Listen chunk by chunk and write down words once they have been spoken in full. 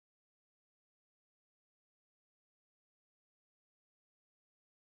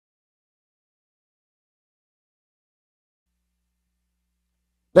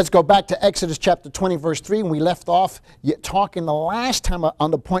Let's go back to Exodus chapter 20, verse 3. And we left off talking the last time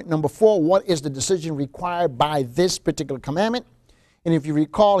on the point number 4. What is the decision required by this particular commandment? And if you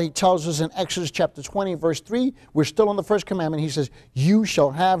recall, he tells us in Exodus chapter 20, verse 3, we're still on the first commandment. He says, you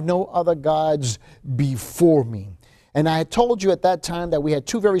shall have no other gods before me. And I had told you at that time that we had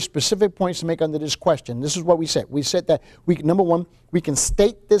two very specific points to make under this question. This is what we said. We said that, number one, we can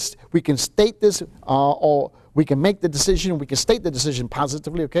state this, or we can make the decision, we can state the decision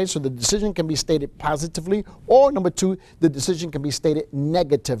positively, okay? So the decision can be stated positively, or number two, the decision can be stated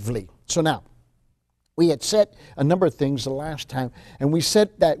negatively. So now, we had said a number of things the last time, and we said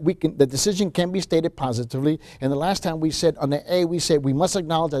that the decision can be stated positively. And the last time we said on the A, we said we must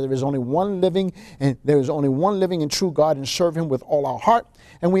acknowledge that there is only one living and true God, and serve him with all our heart.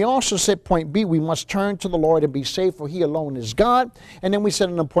 And we also said point B, we must turn to the Lord and be saved, for he alone is God. And then we said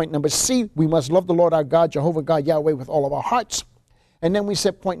on point number C, we must love the Lord our God, Jehovah God, Yahweh, with all of our hearts. And then we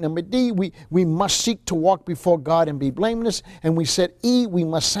said point number D, we must seek to walk before God and be blameless. And we said E, we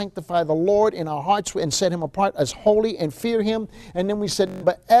must sanctify the Lord in our hearts and set him apart as holy and fear him. And then we said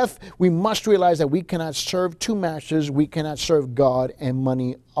number F, we must realize that we cannot serve two masters. We cannot serve God and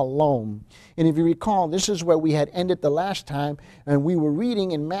money alone. And if you recall, this is where we had ended the last time, and we were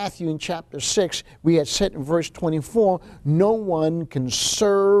reading in Matthew in chapter 6. We had said in verse 24, no one can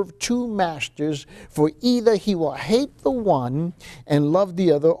serve two masters, for either he will hate the one and love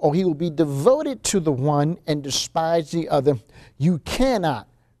the other, or he will be devoted to the one and despise the other. You cannot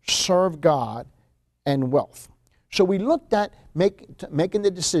serve God and wealth. So we looked at making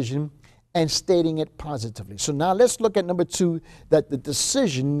the decision and stating it positively. So now let's look at number 2, that the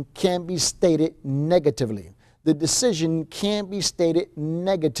decision can be stated negatively. The decision can be stated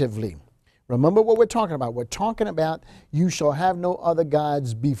negatively. Remember what we're talking about. We're talking about you shall have no other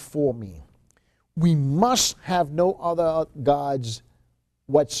gods before me. We must have no other gods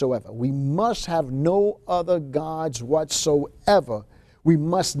whatsoever. We must have no other gods whatsoever. We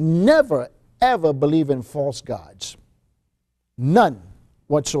must never, ever believe in false gods. None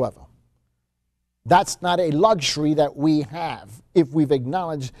whatsoever. That's not a luxury that we have if we've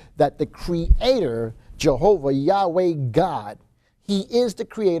acknowledged that the Creator, Jehovah, Yahweh, God, he is the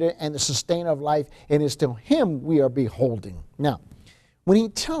creator and the sustainer of life, and it's to him we are beholding. Now, when he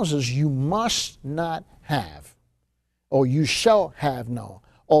tells us you must not have, or you shall have no,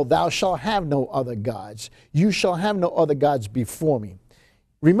 or thou shalt have no other gods, you shall have no other gods before me.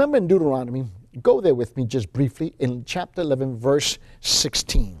 Remember in Deuteronomy, go there with me just briefly, in chapter 11, verse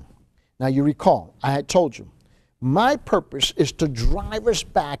 16. Now you recall, I had told you, my purpose is to drive us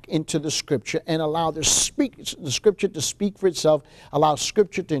back into the Scripture and allow the Scripture to speak for itself, allow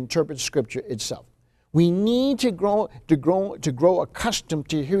Scripture to interpret Scripture itself. We need to grow accustomed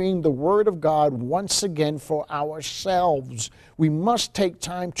to hearing the Word of God once again for ourselves. We must take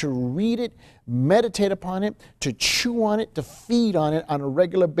time to read it, meditate upon it, to chew on it, to feed on it on a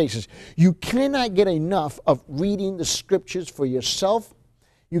regular basis. You cannot get enough of reading the Scriptures for yourself.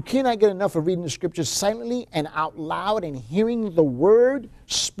 You cannot get enough of reading the Scriptures silently and out loud and hearing the Word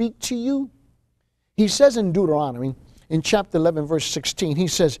speak to you. He says in Deuteronomy, in chapter 11, verse 16, he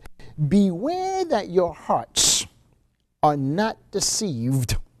says, beware that your hearts are not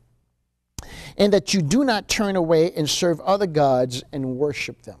deceived, and that you do not turn away and serve other gods and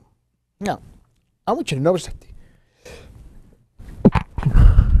worship them. Now, I want you to notice that.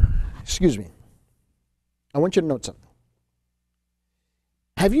 Excuse me. I want you to note something.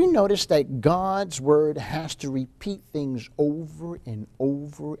 Have you noticed that God's word has to repeat things over and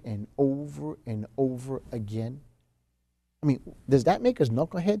over and over and over again? I mean, does that make us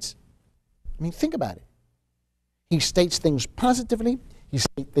knuckleheads? I mean, think about it. He states things positively, he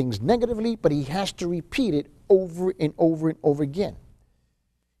states things negatively, but he has to repeat it over and over and over again.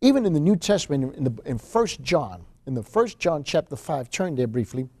 Even in the New Testament, in 1 John, in the 1 John chapter 5, turn there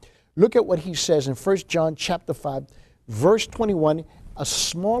briefly, look at what he says in 1 John chapter 5, verse 21, a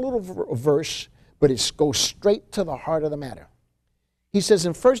small little verse, but it goes straight to the heart of the matter. He says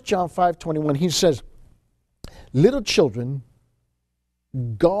in 1 John 5:21, he says, little children,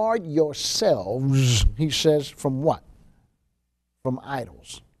 guard yourselves, he says, from what? From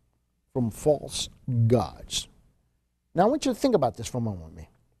idols, from false gods. Now I want you to think about this for a moment with me.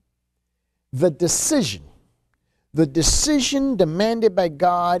 The decision demanded by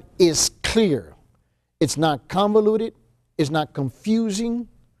God is clear. It's not convoluted. It's not confusing,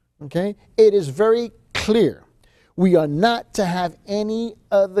 okay? It is very clear. We are not to have any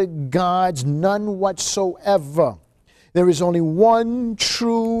other gods, none whatsoever. There is only one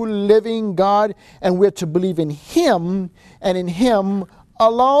true living God, and we're to believe in him and in him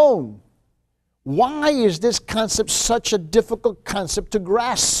alone. Why is this concept such a difficult concept to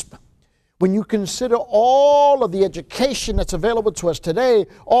grasp? When you consider all of the education that's available to us today,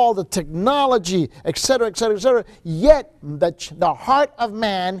 all the technology, etc., etc., etc., yet the heart of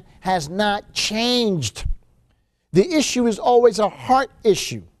man has not changed. The issue is always a heart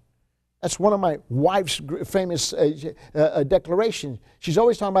issue. That's one of my wife's famous declarations. She's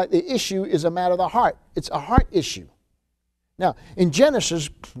always talking about the issue is a matter of the heart. It's a heart issue. Now, in Genesis,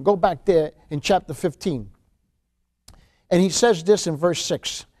 go back there in chapter 15. And he says this in verse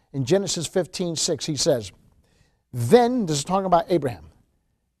 6. In Genesis 15:6, he says, then, this is talking about Abraham,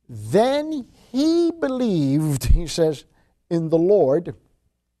 then he believed, he says, in the Lord,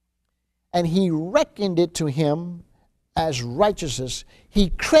 and he reckoned it to him as righteousness.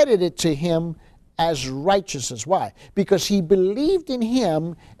 He credited to him as righteousness. Why? Because he believed in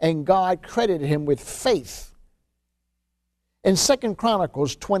him and God credited him with faith. In 2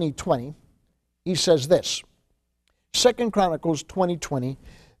 Chronicles 20:20, he says this. 2 Chronicles 20:20,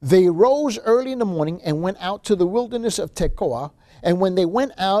 they rose early in the morning and went out to the wilderness of Tekoa. And when they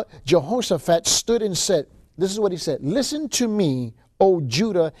went out, Jehoshaphat stood and said, this is what he said, listen to me, O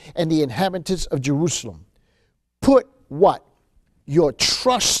Judah and the inhabitants of Jerusalem. Put what? Your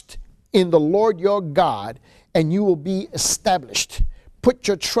trust in the Lord your God, and you will be established. Put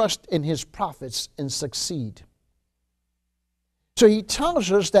your trust in his prophets and succeed. So he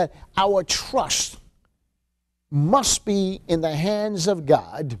tells us that our trust must be in the hands of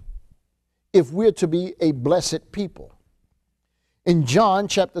God if we're to be a blessed people. In John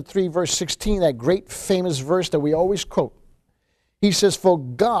chapter 3, verse 16, that great famous verse that we always quote, he says, for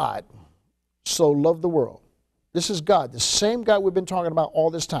God so loved the world. This is God, the same God we've been talking about all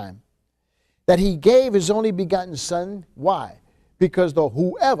this time, that he gave his only begotten son. Why? Because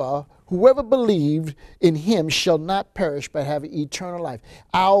whoever believed in him shall not perish but have eternal life.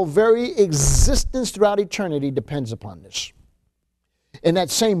 Our very existence throughout eternity depends upon this. In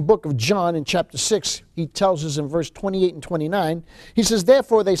that same book of John in chapter 6, he tells us in verse 28 and 29, he says,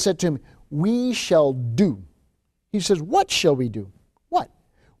 therefore they said to him, we shall do. He says, what shall we do? What?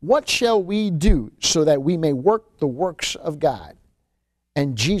 What shall we do so that we may work the works of God?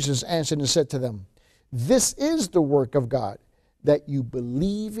 And Jesus answered and said to them, this is the work of God, that you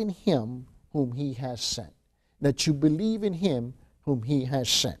believe in him whom he has sent. That you believe in him whom he has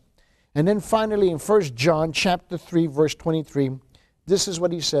sent. And then finally in 1 John chapter 3, verse 23, this is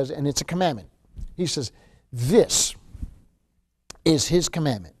what he says, and it's a commandment. He says, this is his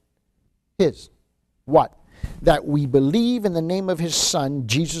commandment. His. What? That we believe in the name of his Son,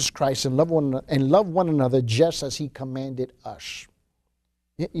 Jesus Christ, and love one another just as he commanded us.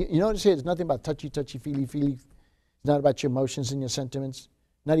 You notice here, it's nothing about touchy, feely. It's not about your emotions and your sentiments.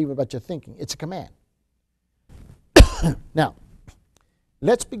 Not even about your thinking. It's a command. Now,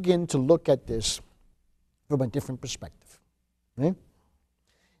 let's begin to look at this from a different perspective. Okay?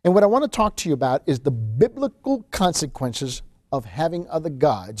 And what I want to talk to you about is the biblical consequences of having other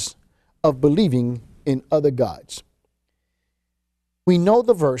gods, of believing in other gods. We know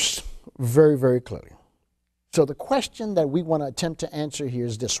the verse very, very clearly. So the question that we want to attempt to answer here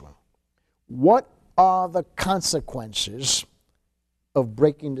is this one. What are the consequences of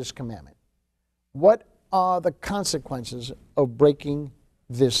breaking this commandment? What are the consequences of breaking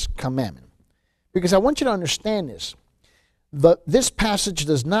this commandment? Because I want you to understand this. This passage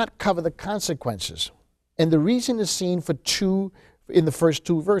does not cover the consequences. And the reason is seen in the first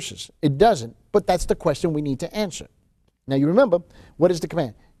two verses. It doesn't, but that's the question we need to answer. Now you remember, what is the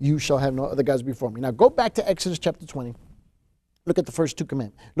command? You shall have no other gods before me. Now go back to Exodus chapter 20. Look at the first two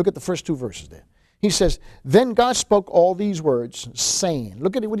commandments. Look at the first two verses there. He says, then God spoke all these words, saying,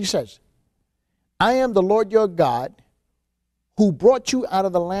 look at what he says. I am the Lord your God, who brought you out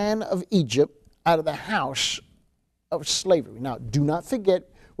of the land of Egypt, out of the house of slavery. Now, do not forget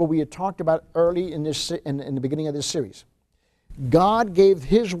what we had talked about early in the beginning of this series. God gave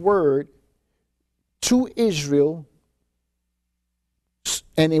his word to Israel,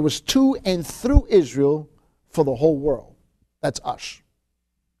 and it was to and through Israel for the whole world. That's us.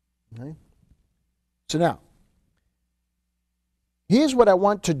 Okay? So now, here's what I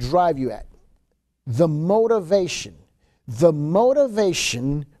want to drive you at. The motivation. The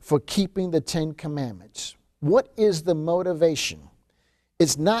motivation for keeping the Ten Commandments. What is the motivation?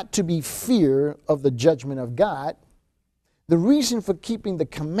 It's not to be fear of the judgment of God. The reason for keeping the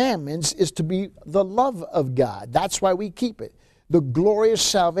commandments is to be the love of God. That's why we keep it. The glorious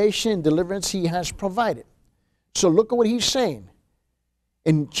salvation and deliverance he has provided. So look at what he's saying.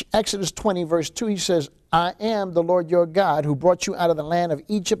 In Exodus 20, verse 2, he says, I am the Lord your God who brought you out of the land of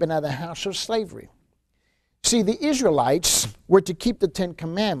Egypt and out of the house of slavery. See, the Israelites were to keep the 10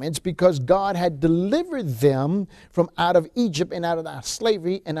 Commandments because God had delivered them from out of Egypt and out of that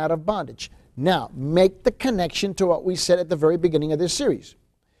slavery and out of bondage. Now, make the connection to what we said at the very beginning of this series.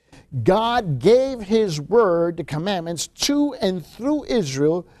 God gave his word, the commandments, to and through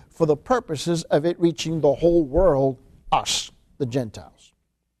Israel for the purposes of it reaching the whole world, us, the Gentiles.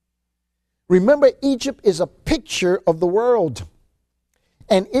 Remember, Egypt is a picture of the world.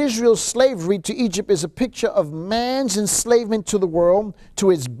 And Israel's slavery to Egypt is a picture of man's enslavement to the world, to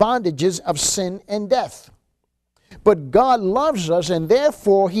its bondages of sin and death. But God loves us, and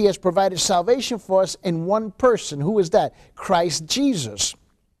therefore he has provided salvation for us in one person. Who is that? Christ Jesus,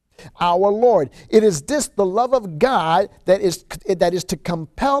 our Lord. It is this, the love of God, that is to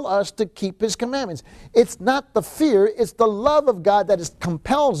compel us to keep his commandments. It's not the fear, it's the love of God that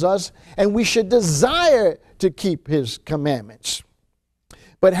compels us, and we should desire to keep his commandments.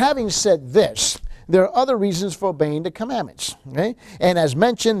 But having said this, there are other reasons for obeying the commandments. Okay? And as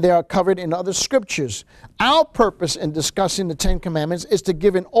mentioned, they are covered in other scriptures. Our purpose in discussing the 10 Commandments is to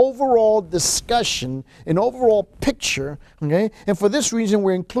give an overall discussion, an overall picture. Okay? And for this reason,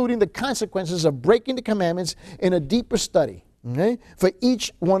 we're including the consequences of breaking the commandments in a deeper study. Okay, for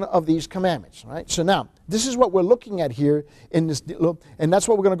each one of these commandments. Right? So now, this is what we're looking at here in this, and that's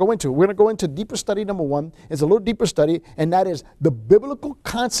what we're going to go into. We're going to go into deeper study number one. It's a little deeper study, and that is the biblical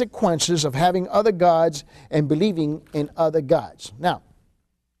consequences of having other gods and believing in other gods. Now,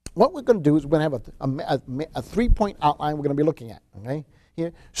 what we're going to do is we're going to have a three-point outline we're going to be looking at. Okay,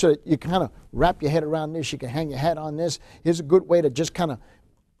 here, so that you kind of wrap your head around this. You can hang your head on this. Here's a good way to just kind of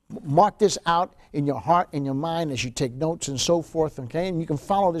mark this out in your heart and your mind as you take notes and so forth, okay? And you can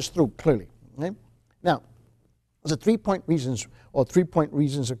follow this through clearly, okay? Now, there's a three-point reasons,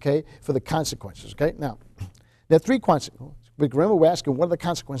 okay, for the consequences, okay? Now, there are three consequences. Remember, we're asking, what are the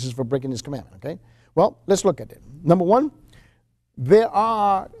consequences for breaking this commandment, okay? Well, let's look at it. Number one, there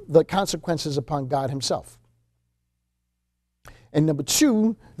are the consequences upon God himself. And number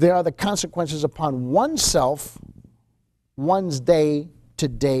two, there are the consequences upon oneself, one's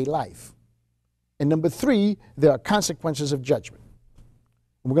day-to-day life. And number three, there are consequences of judgment.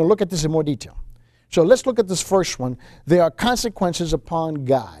 And we're going to look at this in more detail. So let's look at this first one. There are consequences upon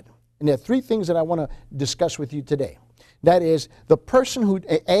God. And there are three things that I want to discuss with you today. That is, the person who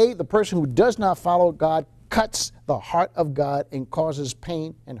does not follow God cuts the heart of God and causes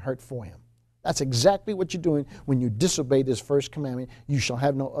pain and hurt for him. That's exactly what you're doing when you disobey this first commandment. You shall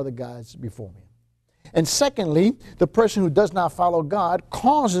have no other gods before me. And secondly, the person who does not follow God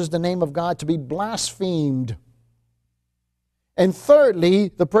causes the name of God to be blasphemed. And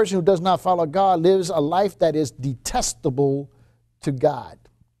thirdly, the person who does not follow God lives a life that is detestable to God.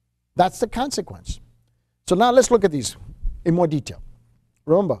 That's the consequence. So now let's look at these in more detail.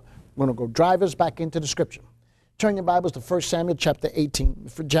 Remember, we're going to go drive us back into the scripture. Turn your Bibles to 1 Samuel chapter 8.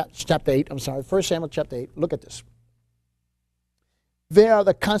 1 Samuel chapter 8. Look at this. There are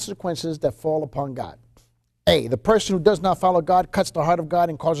the consequences that fall upon God. A, the person who does not follow God cuts the heart of God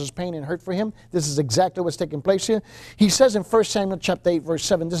and causes pain and hurt for him. This is exactly what's taking place here. He says in 1 Samuel chapter 8, verse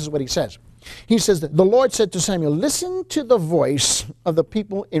 7, this is what he says. He says, that the Lord said to Samuel, listen to the voice of the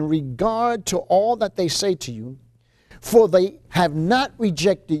people in regard to all that they say to you, for they have not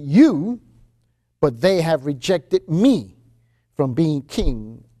rejected you, but they have rejected me from being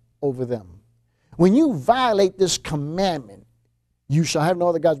king over them. When you violate this commandment, you shall have no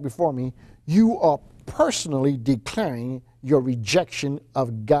other gods before me, you are personally declaring your rejection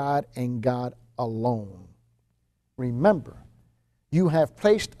of God and God alone. Remember, you have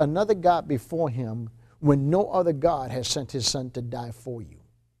placed another God before him when no other God has sent his son to die for you.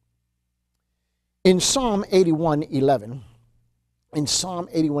 In Psalm 81:11,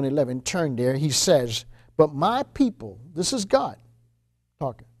 turn there, he says, but my people, this is God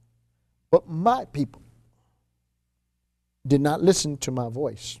talking, but my people did not listen to my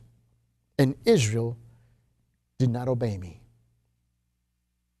voice, and Israel did not obey me.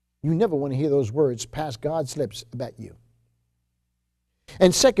 You never want to hear those words pass God's lips about you.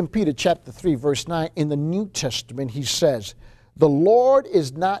 And 2 Peter chapter 3, verse 9, in the New Testament, he says, the Lord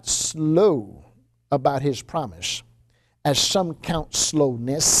is not slow about his promise, as some count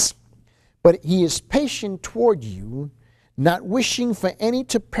slowness, but he is patient toward you, not wishing for any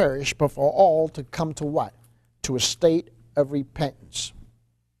to perish, but for all to come to what? To a state of repentance.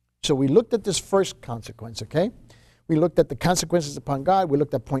 So we looked at this first consequence, okay? We looked at the consequences upon God. We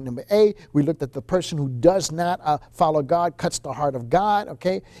looked at point number A. We looked at the person who does not follow God cuts the heart of God,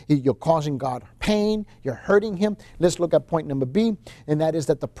 okay? You're causing God pain. You're hurting him. Let's look at point number B, and that is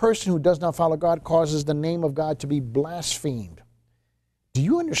that the person who does not follow God causes the name of God to be blasphemed. Do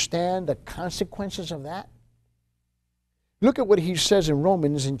you understand the consequences of that? Look at what he says in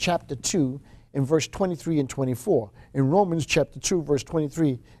Romans in chapter 2 in verse 23 and 24. In Romans chapter 2, verse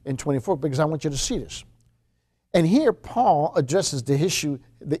 23 and 24, because I want you to see this. And here Paul addresses the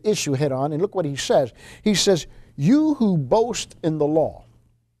issue head on, and look what he says. He says, you who boast in the law,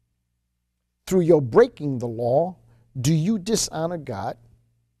 through your breaking the law, do you dishonor God?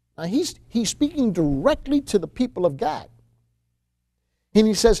 Now he's speaking directly to the people of God. And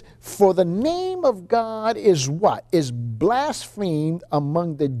he says, for the name of God is what? Is blasphemed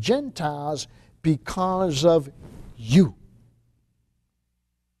among the Gentiles because of you.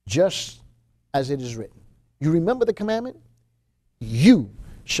 Just as it is written. You remember the commandment? You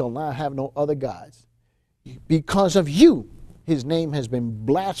shall not have no other gods. Because of you, his name has been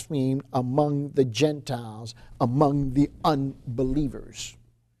blasphemed among the Gentiles, among the unbelievers.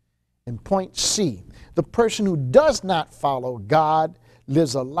 And point C, the person who does not follow God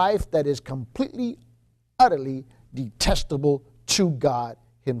lives a life that is completely, utterly detestable to God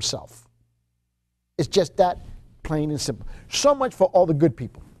himself. It's just that plain and simple. So much for all the good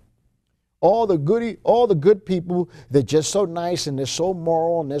people. All the good people, they're just so nice and they're so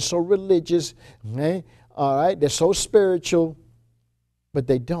moral and they're so religious. Okay? All right, they're so spiritual, but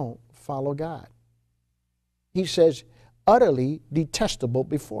they don't follow God. He says, utterly detestable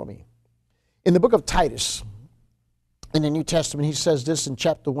before me. In the book of Titus, in the New Testament, he says this in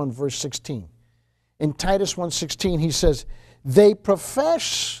chapter 1, verse 16. In Titus 1:16, he says, they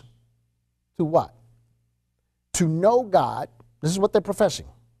profess to what? To know God. This is what they're professing.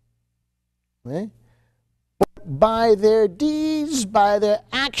 Okay? But by their deeds, by their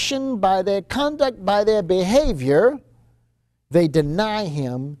action, by their conduct, by their behavior, they deny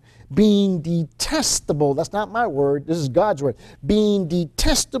him, being detestable. That's not my word. This is God's word. Being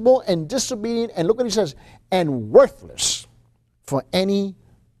detestable and disobedient. And look what he says. And worthless for any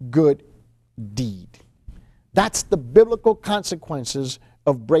good deed. That's the biblical consequences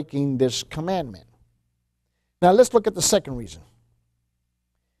of breaking this commandment. Now let's look at the second reason.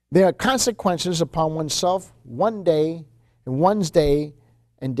 There are consequences upon oneself, one day, and one's day,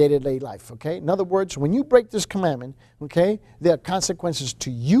 and day-to-day life, okay? In other words, when you break this commandment, okay, there are consequences to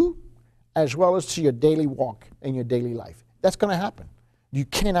you as well as to your daily walk and your daily life. That's going to happen. You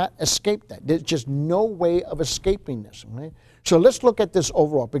cannot escape that. There's just no way of escaping this, okay? So let's look at this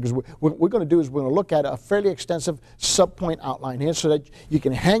overall, because what we're going to do is we're going to look at a fairly extensive sub-point outline here so that you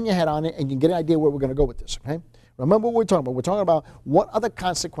can hang your head on it and you can get an idea where we're going to go with this, okay? Remember what we're talking about. We're talking about what are the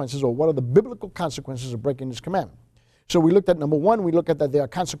consequences or what are the biblical consequences of breaking this commandment. So we looked at number one, we looked at that there are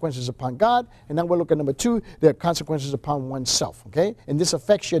consequences upon God, and now we're looking at number two, there are consequences upon oneself, okay? And this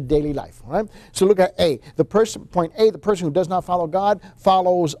affects your daily life, all right? So look at A. Point A, the person who does not follow God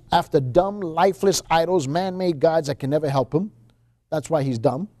follows after dumb, lifeless idols, man-made gods that can never help him. That's why he's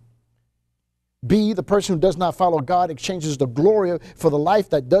dumb. B, the person who does not follow God exchanges the glory for the life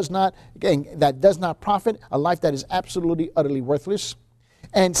that does not profit, a life that is absolutely, utterly worthless.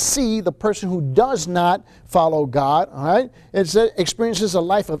 And C, the person who does not follow God, all right, experiences a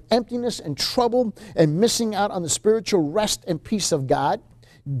life of emptiness and trouble and missing out on the spiritual rest and peace of God.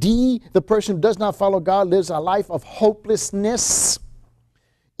 D, the person who does not follow God lives a life of hopelessness.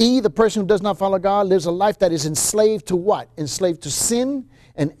 E, the person who does not follow God lives a life that is enslaved to what? Enslaved to sin.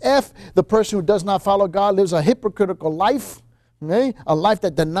 And F, the person who does not follow God lives a hypocritical life, okay? A life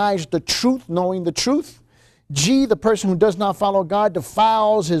that denies the truth, knowing the truth. G, the person who does not follow God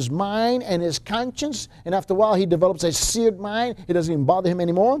defiles his mind and his conscience, and after a while he develops a seared mind. It doesn't even bother him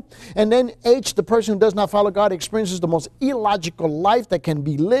anymore. And then H, the person who does not follow God experiences the most illogical life that can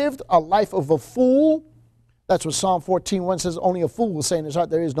be lived, a life of a fool. That's what Psalm 14:1 says, only a fool will say in his heart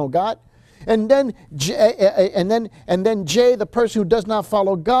there is no God. And then J, the person who does not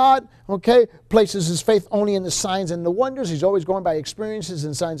follow God, okay, places his faith only in the signs and the wonders. He's always going by experiences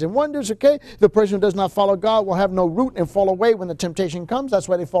and signs and wonders, okay? The person who does not follow God will have no root and fall away when the temptation comes. That's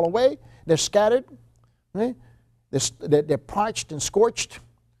why they fall away. They're scattered. Okay? They're parched and scorched.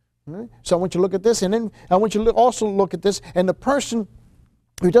 Okay? So I want you to look at this, and then I want you to also look at this. And the person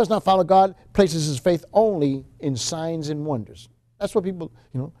who does not follow God places his faith only in signs and wonders. That's what people,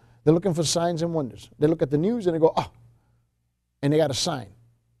 they're looking for signs and wonders. They look at the news and they go, oh, and they got a sign.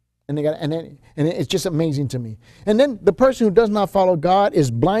 And it's just amazing to me. And then the person who does not follow God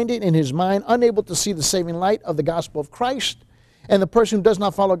is blinded in his mind, unable to see the saving light of the gospel of Christ. And the person who does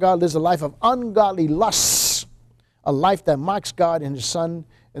not follow God lives a life of ungodly lusts, a life that mocks God and his Son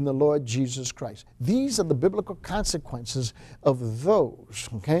and the Lord Jesus Christ. These are the biblical consequences of those,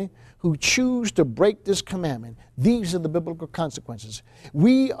 okay, who choose to break this commandment. These are the biblical consequences.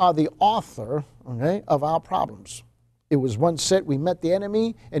 We are the author, okay, of our problems. It was once said we met the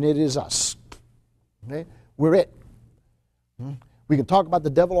enemy, and it is us. Okay? We're it. We can talk about the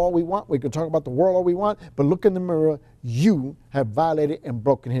devil all we want. We can talk about the world all we want. But look in the mirror. You have violated and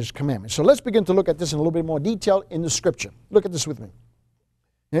broken his commandments. So let's begin to look at this in a little bit more detail in the scripture. Look at this with me.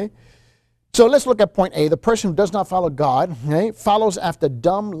 Okay? So let's look at point A. The person who does not follow God, okay, follows after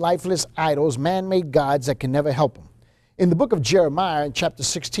dumb, lifeless idols, man-made gods that can never help him. In the book of Jeremiah, in chapter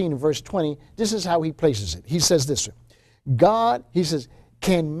 16, verse 20, this is how he places it. He says this. God, he says,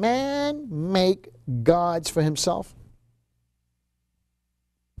 can man make gods for himself?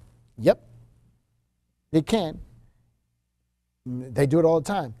 Yep, they can. They do it all the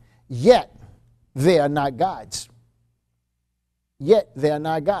time. Yet, they are not gods. Yet, they are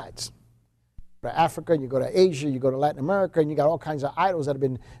not gods. You go to Africa, you go to Asia, you go to Latin America, and you got all kinds of idols that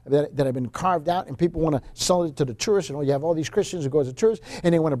have been carved out, and people want to sell it to the tourists. You know, you have all these Christians who go as a tourist,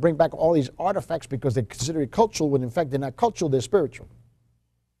 and they want to bring back all these artifacts because they consider it cultural, when in fact they're not cultural, they're spiritual.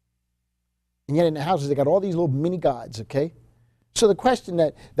 And yet in the houses, they got all these little mini gods, okay? So the question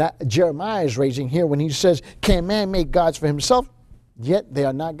that Jeremiah is raising here when he says, can man make gods for himself? Yet they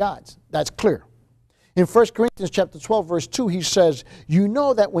are not gods. That's clear. In 1 Corinthians chapter 12, verse 2, he says, you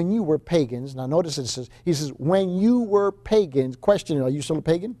know that when you were pagans, now notice it says, he says, when you were pagans, question, are you still a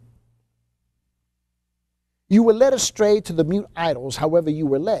pagan? You were led astray to the mute idols, however you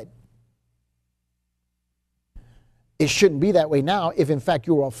were led. It shouldn't be that way now if in fact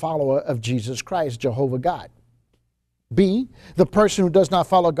you are a follower of Jesus Christ, Jehovah God. B, the person who does not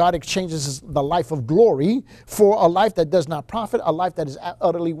follow God exchanges the life of glory for a life that does not profit, a life that is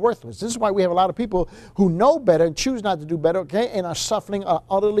utterly worthless. This is why we have a lot of people who know better and choose not to do better, okay, and are suffering an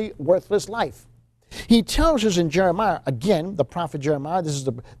utterly worthless life. He tells us in Jeremiah, again, the prophet Jeremiah, this is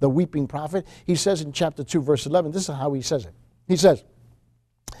the weeping prophet, he says in chapter 2, verse 11, this is how he says it. He says,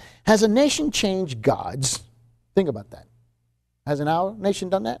 has a nation changed gods? Think about that. Has our nation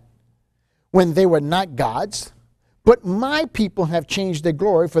done that? When they were not gods? But my people have changed their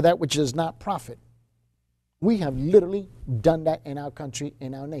glory for that which does not profit. We have literally done that in our country,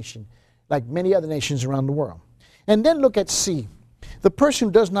 in our nation, like many other nations around the world. And then look at C. The person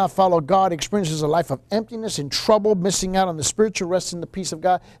who does not follow God experiences a life of emptiness and trouble, missing out on the spiritual rest and the peace of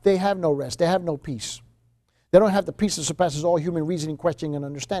God. They have no rest. They have no peace. They don't have the peace that surpasses all human reasoning, questioning, and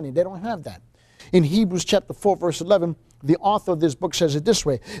understanding. They don't have that. In Hebrews chapter 4, verse 11, the author of this book says it this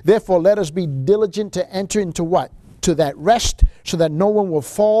way. Therefore, let us be diligent to enter into what? To that rest, so that no one will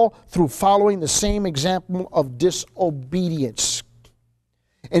fall through following the same example of disobedience.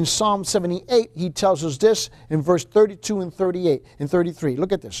 In Psalm 78, he tells us this in verse 32 and 38 and 33.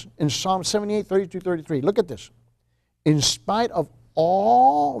 Look at this. In Psalm 78, 32, 33. Look at this. In spite of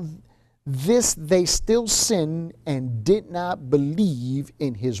all this, they still sinned and did not believe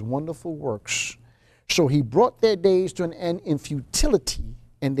in his wonderful works. So he brought their days to an end in futility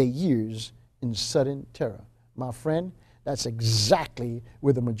and their years in sudden terror. My friend, that's exactly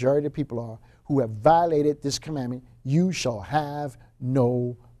where the majority of people are who have violated this commandment. You shall have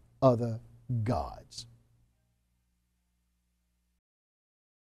no other gods.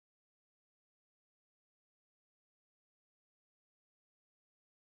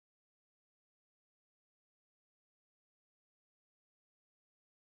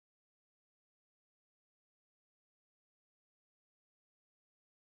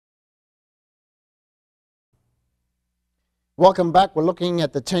 Welcome back. We're looking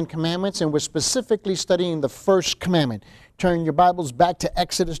at the 10 Commandments, and we're specifically studying the first commandment. Turn your Bibles back to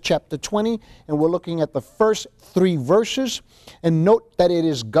Exodus chapter 20, and we're looking at the first 3 verses. And note that it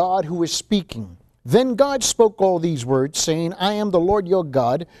is God who is speaking. Then God spoke all these words, saying, I am the Lord your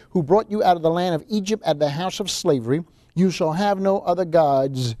God, who brought you out of the land of Egypt at the house of slavery. You shall have no other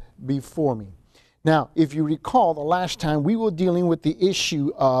gods before me. Now, if you recall, the last time we were dealing with the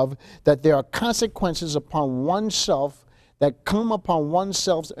issue of that there are consequences upon oneself that come upon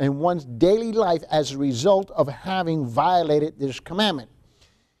oneself and one's daily life as a result of having violated this commandment.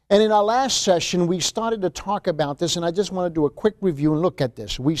 And in our last session, we started to talk about this, and I just want to do a quick review and look at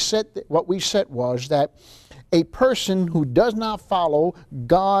this. We said what we said was that a person who does not follow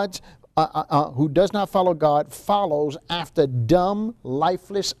God follows after dumb,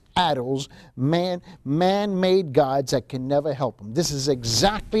 lifeless idols, man-made gods that can never help them. This is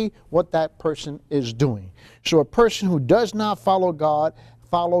exactly what that person is doing. So a person who does not follow God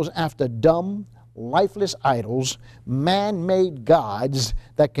follows after dumb, lifeless idols, man-made gods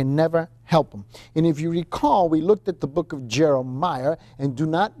that can never help them. And if you recall, we looked at the book of Jeremiah, and do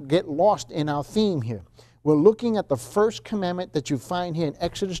not get lost in our theme here. We're looking at the first commandment that you find here in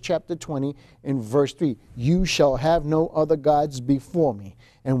Exodus chapter 20 in verse 3. You shall have no other gods before me.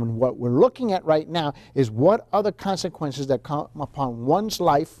 And what we're looking at right now is what are the consequences that come upon one's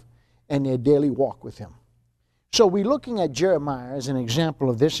life and their daily walk with him. So we're looking at Jeremiah as an example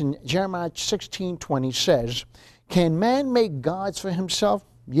of this. And Jeremiah 16:20 says, can man make gods for himself?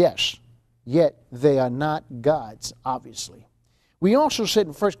 Yes, yet they are not gods, obviously. We also said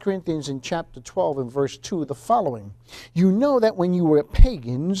in 1 Corinthians in chapter 12 and verse 2 the following. You know that when you were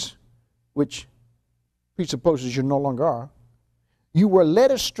pagans, which presupposes you no longer are, you were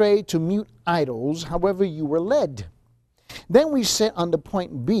led astray to mute idols, however you were led. Then we said under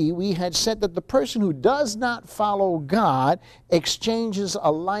point B, we had said that the person who does not follow God exchanges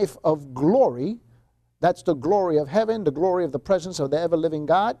a life of glory, that's the glory of heaven, the glory of the presence of the ever-living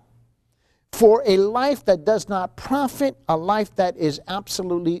God, for a life that does not profit, a life that is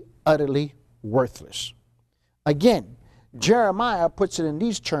absolutely, utterly worthless. Again, Jeremiah puts it in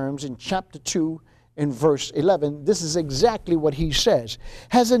these terms in chapter 2 in verse 11. This is exactly what he says.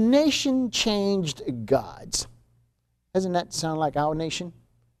 Has a nation changed gods? Doesn't that sound like our nation?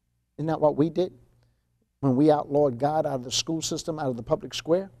 Isn't that what we did when we outlawed God out of the school system, out of the public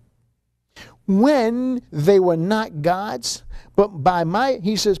square? When they were not gods,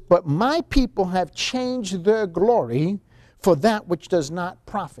 he says, but my people have changed their glory for that which does not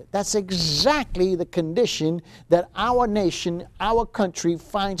profit. That's exactly the condition that our nation, our country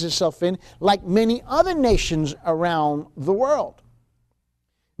finds itself in, like many other nations around the world.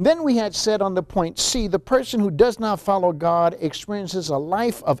 Then we had said on the point C, the person who does not follow God experiences a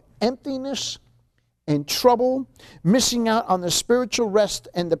life of emptiness and trouble, missing out on the spiritual rest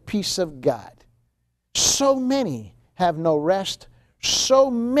and the peace of God. So many have no rest.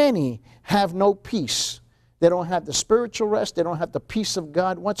 So many have no peace. They don't have the spiritual rest. They don't have the peace of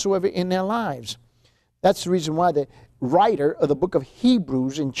God whatsoever in their lives. That's the reason why the writer of the book of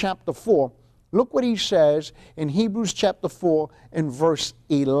Hebrews in chapter 4, look what he says in Hebrews chapter 4 and verse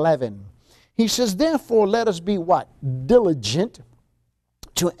 11. He says, therefore, let us be what? Diligent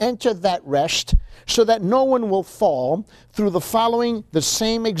to enter that rest, so that no one will fall through the following the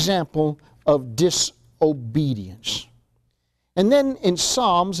same example of disobedience. And then in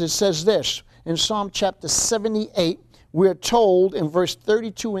Psalms, it says this. In Psalm chapter 78, we're told in verse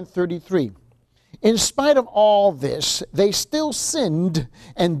 32 and 33, in spite of all this, they still sinned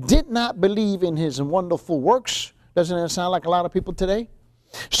and did not believe in his wonderful works. Doesn't that sound like a lot of people today?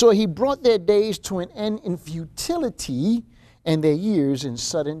 So he brought their days to an end in futility and their years in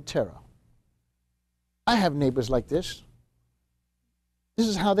sudden terror. I have neighbors like this. This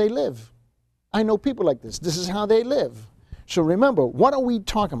is how they live. I know people like this. This is how they live. So remember, what are we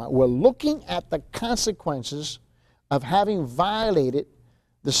talking about? We're looking at the consequences of having violated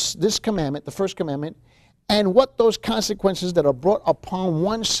this commandment, the first commandment, and what those consequences that are brought upon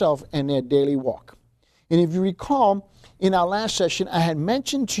oneself in their daily walk. And if you recall, in our last session, I had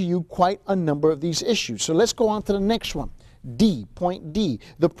mentioned to you quite a number of these issues. So let's go on to the next one. D, point D.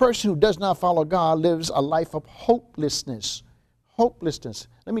 The person who does not follow God lives a life of hopelessness. Hopelessness.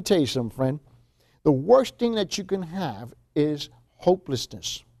 Let me tell you something, friend. The worst thing that you can have is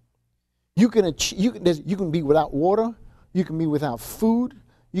hopelessness. You can be without water. You can be without food.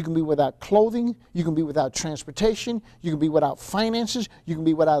 You can be without clothing. You can be without transportation. You can be without finances. You can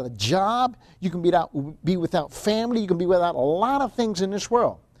be without a job. You can be without family. You can be without a lot of things in this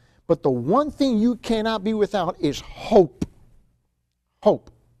world. But the one thing you cannot be without is hope.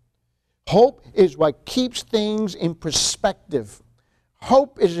 Hope. Hope is what keeps things in perspective.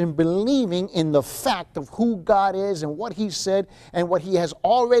 Hope is in believing in the fact of who God is and what he said and what he has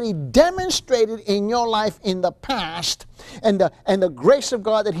already demonstrated in your life in the past, and the grace of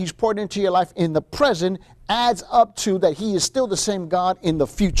God that he's poured into your life in the present adds up to that he is still the same God in the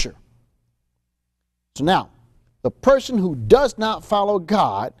future. So now, the person who does not follow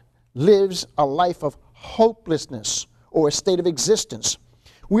God lives a life of hopelessness or a state of existence.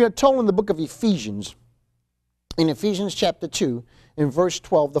 We are told in the book of Ephesians, in Ephesians chapter 2, in verse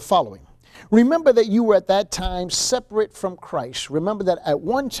 12, the following. Remember that you were at that time separate from Christ. Remember that at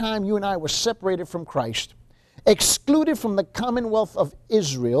one time you and I were separated from Christ, excluded from the commonwealth of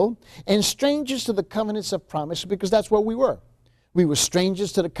Israel, and strangers to the covenants of promise, because that's what we were. We were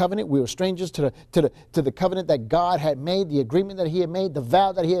strangers to the covenant. We were strangers to the covenant that God had made, the agreement that he had made, the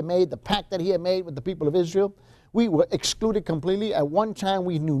vow that he had made, the pact that he had made with the people of Israel. We were excluded completely. At one time,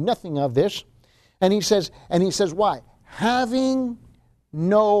 we knew nothing of this. And he says why? Having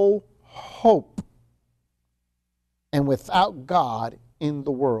no hope and without God in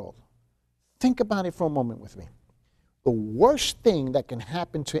the world. Think about it for a moment with me. The worst thing that can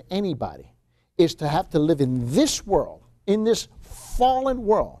happen to anybody is to have to live in this world, in this fallen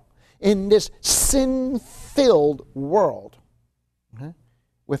world, in this sin-filled world,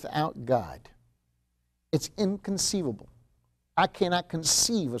 without God. It's inconceivable. I cannot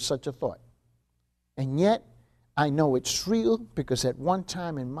conceive of such a thought. And yet, I know it's real because at one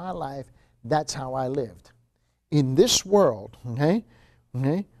time in my life, that's how I lived. In this world, okay,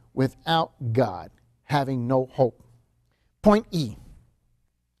 without God, having no hope. Point E.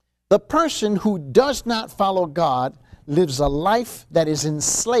 The person who does not follow God lives a life that is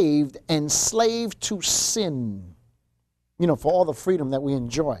enslaved to sin. You know, for all the freedom that we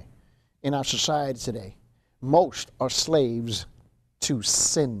enjoy in our society today, most are slaves to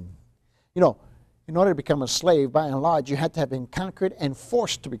sin. You know, in order to become a slave, by and large, you had to have been conquered and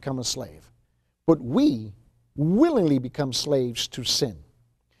forced to become a slave. But we willingly become slaves to sin.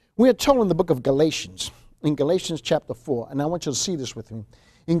 We are told in the book of Galatians, in Galatians chapter 4, and I want you to see this with me.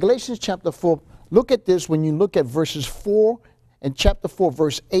 In Galatians chapter 4, look at this when you look at verses 4 and chapter 4,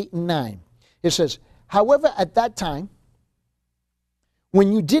 verse 8 and 9. It says, however, at that time,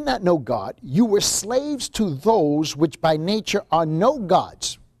 when you did not know God, you were slaves to those which by nature are no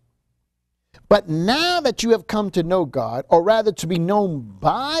gods. But now that you have come to know God, or rather to be known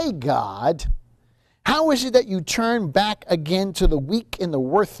by God, how is it that you turn back again to the weak and the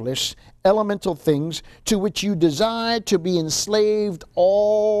worthless elemental things to which you desire to be enslaved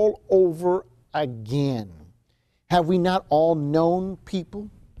all over again? Have we not all known people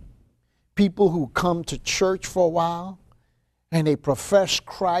who come to church for a while and they profess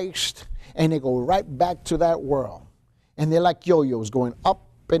Christ and they go right back to that world, and they're like yo-yos going up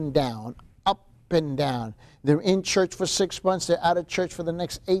and down, up and down. They're in church for 6 months. They're out of church for the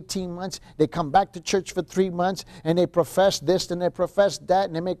next 18 months. They come back to church for 3 months, and they profess this and they profess that,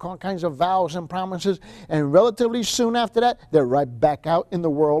 and they make all kinds of vows and promises. And relatively soon after that, they're right back out in the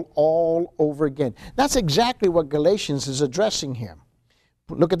world all over again. That's exactly what Galatians is addressing here.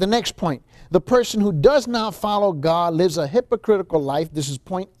 Look at the next point. The person who does not follow God lives a hypocritical life. This is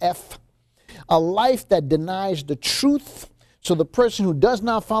point F. A life that denies the truth. So the person who does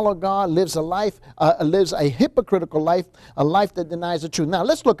not follow God lives a hypocritical life, a life that denies the truth. Now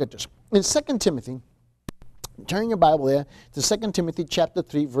let's look at this. In 2 Timothy, turn your Bible there to 2 Timothy chapter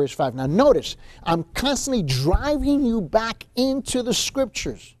 3, verse 5. Now notice, I'm constantly driving you back into the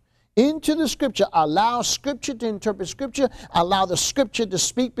scriptures. Into the scripture. Allow scripture to interpret scripture. Allow the scripture to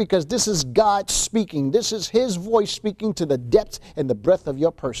speak, because this is God speaking. This is his voice speaking to the depths and the breadth of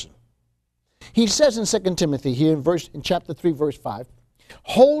your person. He says in 2 Timothy here in chapter 3, verse 5,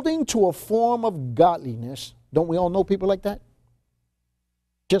 holding to a form of godliness. Don't we all know people like that?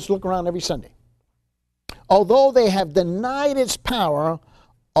 Just look around every Sunday. Although they have denied its power,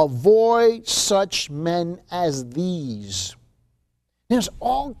 avoid such men as these. There's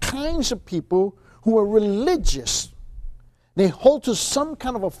all kinds of people who are religious. They hold to some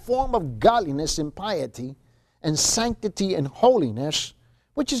kind of a form of godliness and piety and sanctity and holiness,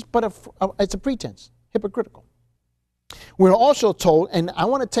 which is it's a pretense, hypocritical. We're also told, and I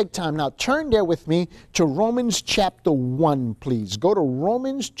want to take time now, turn there with me to Romans chapter 1, please. Go to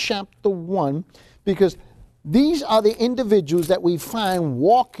Romans chapter 1, because these are the individuals that we find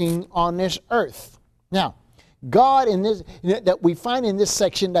walking on this earth. Now, God that we find in this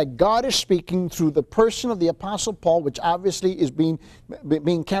section that God is speaking through the person of the Apostle Paul, which obviously is being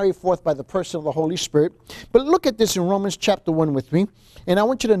carried forth by the person of the Holy Spirit. But look at this in Romans chapter 1 with me. And I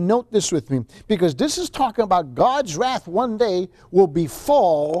want you to note this with me, because this is talking about God's wrath one day will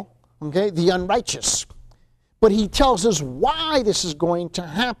befall, the unrighteous. But he tells us why this is going to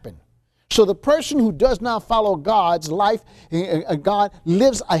happen. So the person who does not follow God's life, God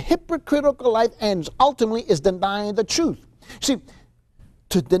lives a hypocritical life and ultimately is denying the truth. See,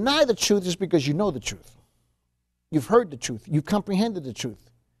 to deny the truth is because you know the truth. You've heard the truth. You've comprehended the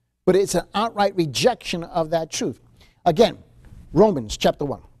truth. But it's an outright rejection of that truth. Again, Romans chapter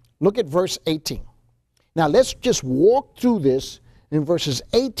 1. Look at verse 18. Now let's just walk through this in verses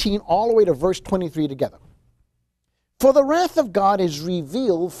 18 all the way to verse 23 together. For the wrath of God is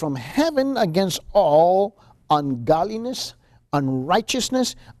revealed from heaven against all ungodliness,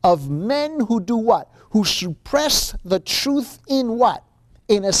 unrighteousness of men who do what? Who suppress the truth in what?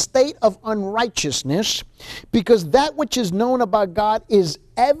 In a state of unrighteousness, because that which is known about God is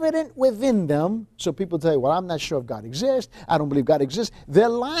evident within them. So people tell you, well, I'm not sure if God exists. I don't believe God exists. They're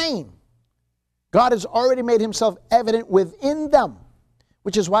lying. God has already made himself evident within them.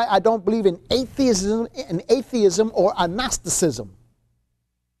 Which is why I don't believe in atheism or agnosticism.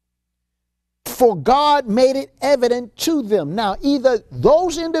 For God made it evident to them. Now, either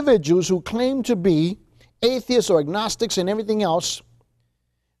those individuals who claim to be atheists or agnostics and everything else,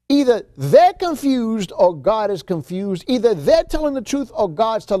 either they're confused or God is confused. Either they're telling the truth or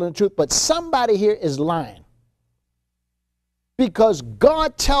God's telling the truth. But somebody here is lying. Because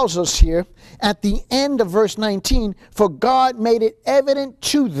God tells us here at the end of verse 19, for God made it evident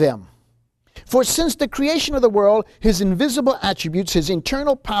to them. For since the creation of the world, his invisible attributes, his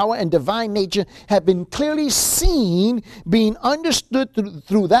internal power and divine nature have been clearly seen, being understood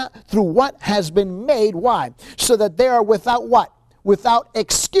through what has been made. Why? So that they are without what? Without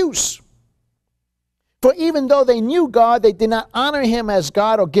excuse. For even though they knew God, they did not honor him as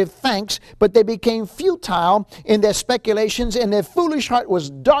God or give thanks, but they became futile in their speculations, and their foolish heart was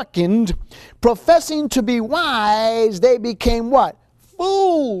darkened. Professing to be wise, they became what?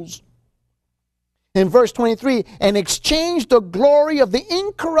 Fools. In verse 23, and exchanged the glory of the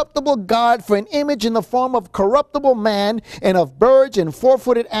incorruptible God for an image in the form of corruptible man, and of birds and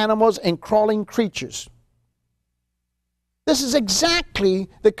four-footed animals and crawling creatures. This is exactly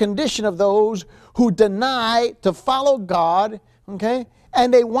the condition of those who deny to follow God, okay?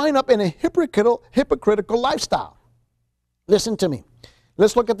 And they wind up in a hypocritical lifestyle. Listen to me.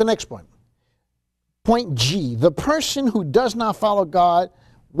 Let's look at the next point. Point G. The person who does not follow God,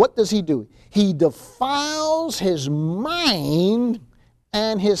 what does he do? He defiles his mind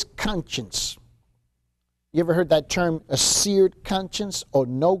and his conscience. You ever heard that term, a seared conscience, or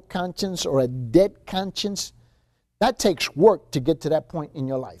no conscience, or a dead conscience? That takes work to get to that point in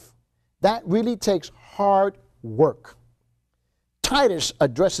your life. That really takes hard work. Titus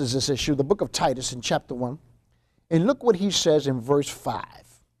addresses this issue, the book of Titus in chapter 1. And look what he says in verse 5.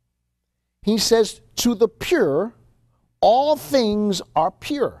 He says, to the pure, all things are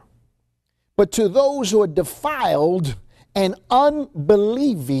pure. But to those who are defiled and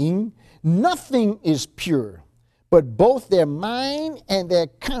unbelieving, nothing is pure. But both their mind and their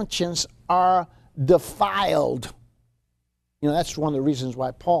conscience are defiled. You know, that's one of the reasons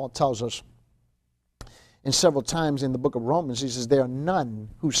why Paul tells us, and several times in the book of Romans, he says, there are none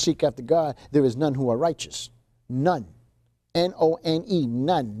who seek after God. There is none who are righteous. None. N-O-N-E.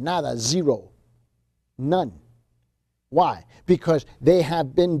 None. Nada. Zero. None. Why? Because they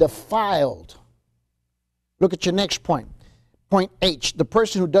have been defiled. Look at your next point. Point H. The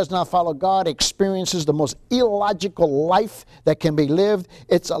person who does not follow God experiences the most illogical life that can be lived.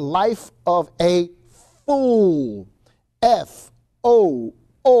 It's a life of a fool. F-O-O-L,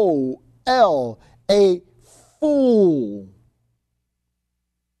 a fool.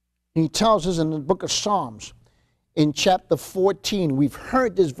 He tells us in the book of Psalms, in chapter 14, we've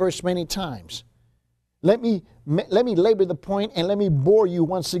heard this verse many times. Let me labor the point and let me bore you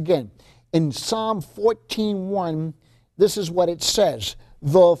once again. In Psalm 14:1, this is what it says.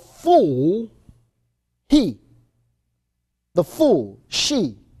 The fool, he, the fool,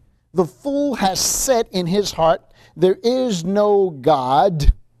 she, the fool has said in his heart, there is no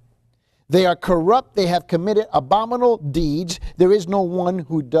God. They are corrupt. They have committed abominable deeds. There is no one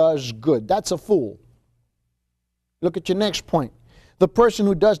who does good. That's a fool. Look at your next point. The person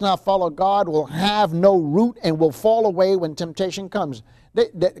who does not follow God will have no root and will fall away when temptation comes.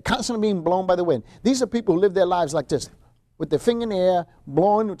 They're constantly being blown by the wind. These are people who live their lives like this, with their finger in the air,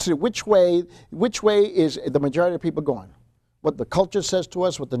 blowing to which way is the majority of people going. What the culture says to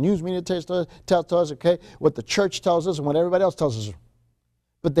us, what the news media tells us, okay, what the church tells us, and what everybody else tells us.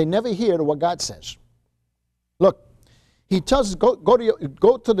 But they never hear to what God says. Look, he tells us, go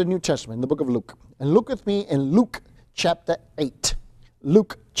to the New Testament, the book of Luke, and look with me in Luke chapter 8.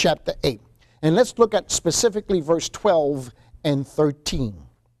 Luke chapter 8. And let's look at specifically verse 12 and 13.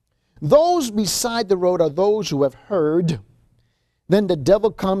 Those beside the road are those who have heard. Then the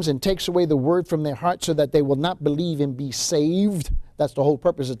devil comes and takes away the word from their heart so that they will not believe and be saved. That's the whole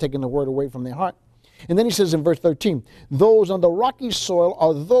purpose of taking the word away from their heart. And then he says in verse 13, those on the rocky soil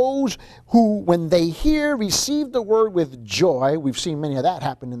are those who, when they hear, receive the word with joy. We've seen many of that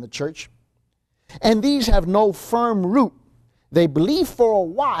happen in the church. And these have no firm root. They believe for a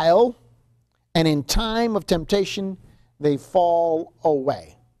while, and in time of temptation, they fall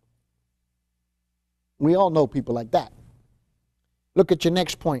away. We all know people like that. Look at your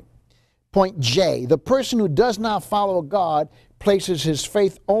next point. Point J. The person who does not follow God places his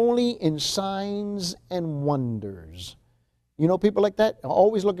faith only in signs and wonders. You know people like that?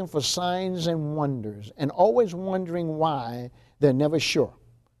 Always looking for signs and wonders and always wondering why they're never sure.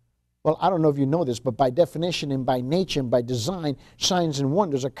 Well, I don't know if you know this, but by definition and by nature and by design, signs and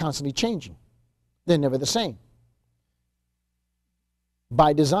wonders are constantly changing. They're never the same.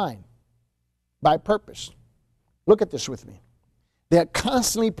 By design, by purpose. Look at this with me. They're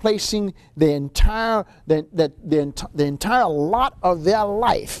constantly placing the entire lot of their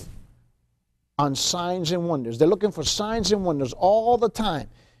life on signs and wonders. They're looking for signs and wonders all the time,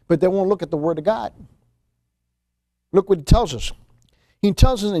 but they won't look at the Word of God. Look what he tells us. He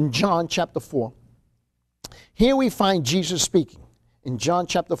tells us in John chapter 4. Here we find Jesus speaking in John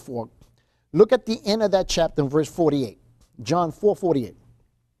chapter 4. Look at the end of that chapter in verse 48. John 4:48.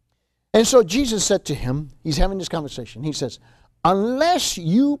 And so Jesus said to him, he's having this conversation. He says, unless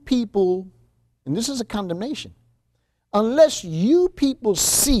you people, and this is a condemnation, unless you people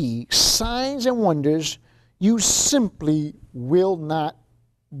see signs and wonders, you simply will not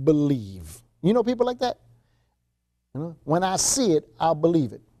believe. You know people like that? You know, when I see it, I'll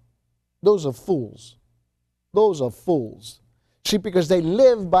believe it. Those are fools. Those are fools. See, because they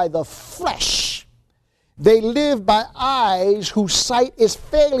live by the flesh. They live by eyes whose sight is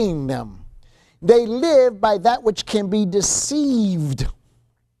failing them. They live by that which can be deceived.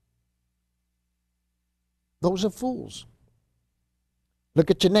 Those are fools.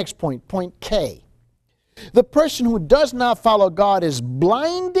 Look at your next point, point K. The person who does not follow God is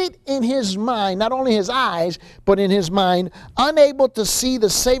blinded in his mind, not only his eyes, but in his mind, unable to see the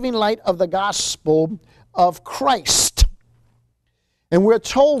saving light of the gospel of Christ. And we're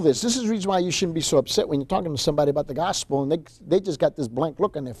told this. This is the reason why you shouldn't be so upset when you're talking to somebody about the gospel and they just got this blank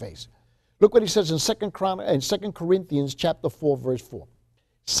look on their face. Look what he says in 2 Corinthians chapter 4, verse 4.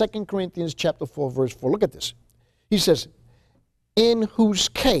 2 Corinthians chapter 4, verse 4. Look at this. He says, in whose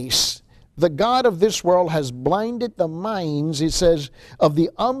case the God of this world has blinded the minds, he says, of the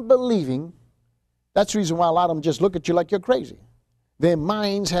unbelieving. That's the reason why a lot of them just look at you like you're crazy. Their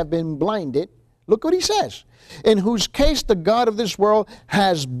minds have been blinded. Look what he says. In whose case the God of this world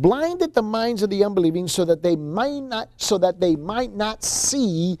has blinded the minds of the unbelieving so that they might not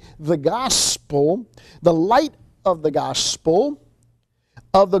see the gospel, the light of the gospel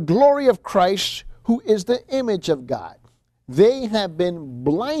of the glory of Christ, who is the image of God. They have been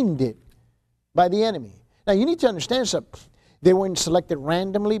blinded by the enemy. Now you need to understand something. They weren't selected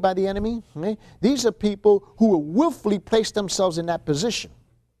randomly by the enemy. Okay? These are people who willfully placed themselves in that position.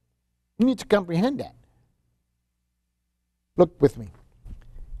 You need to comprehend that. Look with me.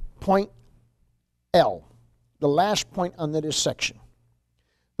 Point L, the last point under this section.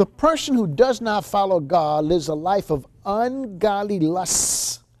 The person who does not follow God lives a life of ungodly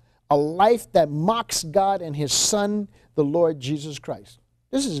lusts, a life that mocks God and his Son, the Lord Jesus Christ.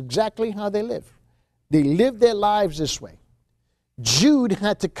 This is exactly how they live. They live their lives this way. Jude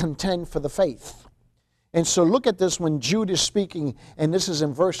had to contend for the faith. And so look at this when Jude is speaking, and this is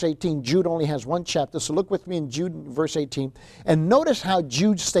in verse 18. Jude only has one chapter, so look with me in Jude verse 18. And notice how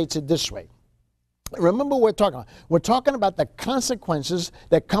Jude states it this way. Remember what we're talking about. We're talking about the consequences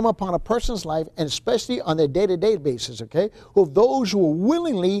that come upon a person's life, and especially on their day-to-day basis, okay? Of those who are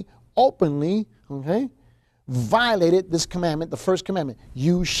willingly, openly, okay, violated this commandment, the first commandment.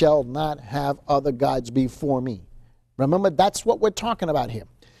 You shall not have other gods before me. Remember, that's what we're talking about here.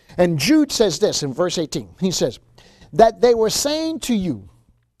 And Jude says this in verse 18. He says, that they were saying to you,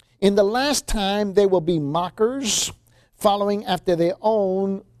 in the last time they will be mockers, following after their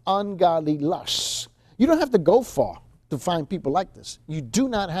own ungodly lusts. You don't have to go far to find people like this. You do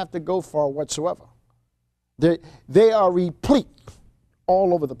not have to go far whatsoever. They are replete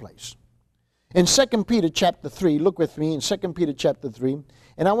all over the place. In 2 Peter chapter 3, look with me in 2 Peter chapter 3,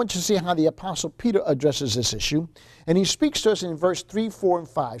 and I want you to see how the Apostle Peter addresses this issue. And he speaks to us in verse 3, 4, and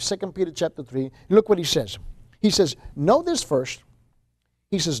 5, 2 Peter chapter 3. Look what he says. He says, know this first.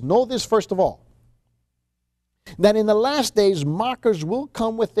 He says, know this first of all, that in the last days mockers will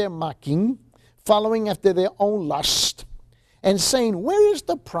come with their mocking, following after their own lust, and saying, where is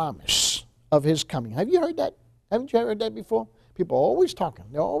the promise of his coming? Have you heard that? Haven't you heard that before? People are always talking.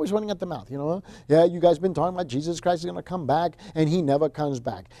 They're always running at the mouth, you know. Yeah, you guys been talking about Jesus Christ is going to come back, and he never comes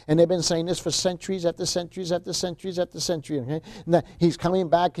back. And they've been saying this for centuries after centuries after centuries after centuries. Okay? And he's coming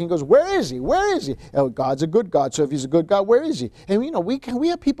back, and he goes, where is he? Where is he? Oh, God's a good God, so if he's a good God, where is he? And, you know, we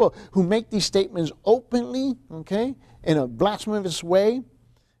have people who make these statements openly, okay, in a blasphemous way,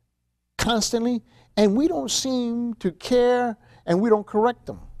 constantly, and we don't seem to care, and we don't correct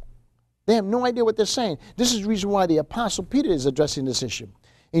them. They have no idea what they're saying. This is the reason why the Apostle Peter is addressing this issue.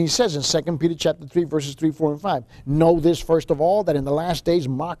 And he says in 2 Peter chapter 3, verses 3, 4, and 5, know this first of all, that in the last days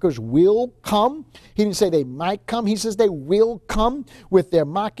mockers will come. He didn't say they might come. He says they will come with their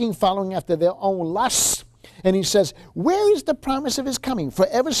mocking, following after their own lusts. And he says, where is the promise of his coming? For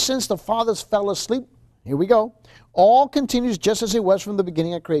ever since the fathers fell asleep, here we go, all continues just as it was from the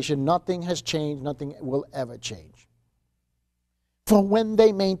beginning of creation. Nothing has changed. Nothing will ever change. For when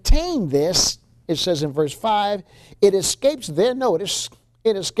they maintain this, it says in verse 5, it escapes their notice,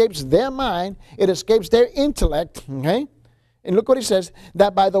 it escapes their mind, it escapes their intellect, okay? And look what he says,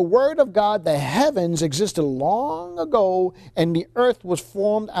 that by the word of God the heavens existed long ago, and the earth was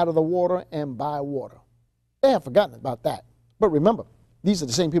formed out of the water and by water. They have forgotten about that. But remember, these are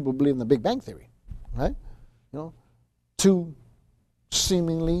the same people who believe in the Big Bang Theory, right? You know, two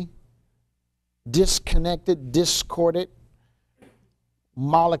seemingly disconnected, discordant,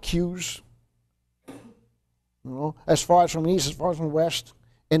 molecules, as far as from the east, as far as from the west,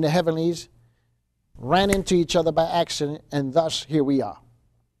 in the heavenlies, ran into each other by accident, and thus here we are.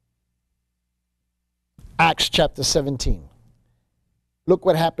 Acts chapter 17. Look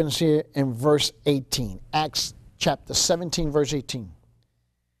what happens here in verse 18. Acts chapter 17, verse 18.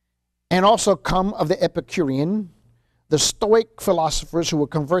 And also come of the Epicurean, the Stoic philosophers who were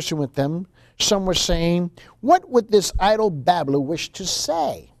conversing with them. Some were saying, what would this idle babbler wish to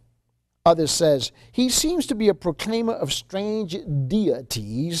say? Others says, he seems to be a proclaimer of strange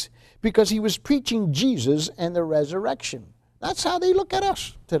deities because he was preaching Jesus and the resurrection. That's how they look at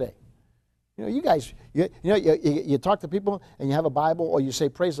us today. You guys, you talk to people and you have a Bible or you say,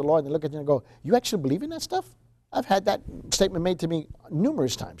 praise the Lord, and they look at you and go, you actually believe in that stuff? I've had that statement made to me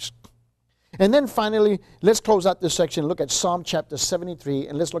numerous times. And then finally, let's close out this section and look at Psalm chapter 73,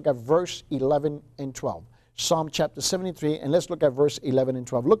 and let's look at verse 11 and 12. Psalm chapter 73, and let's look at verse 11 and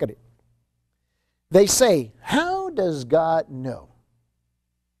 12. Look at it. They say, how does God know?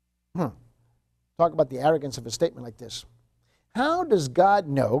 Talk about the arrogance of a statement like this. How does God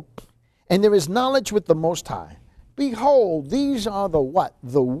know? And there is knowledge with the Most High. Behold, these are the what?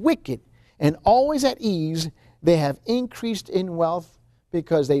 The wicked, and always at ease. They have increased in wealth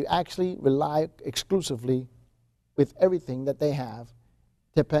because they actually rely exclusively with everything that they have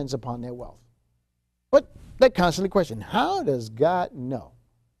depends upon their wealth. But they constantly question, how does God know?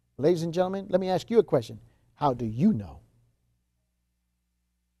 Ladies and gentlemen, let me ask you a question. How do you know?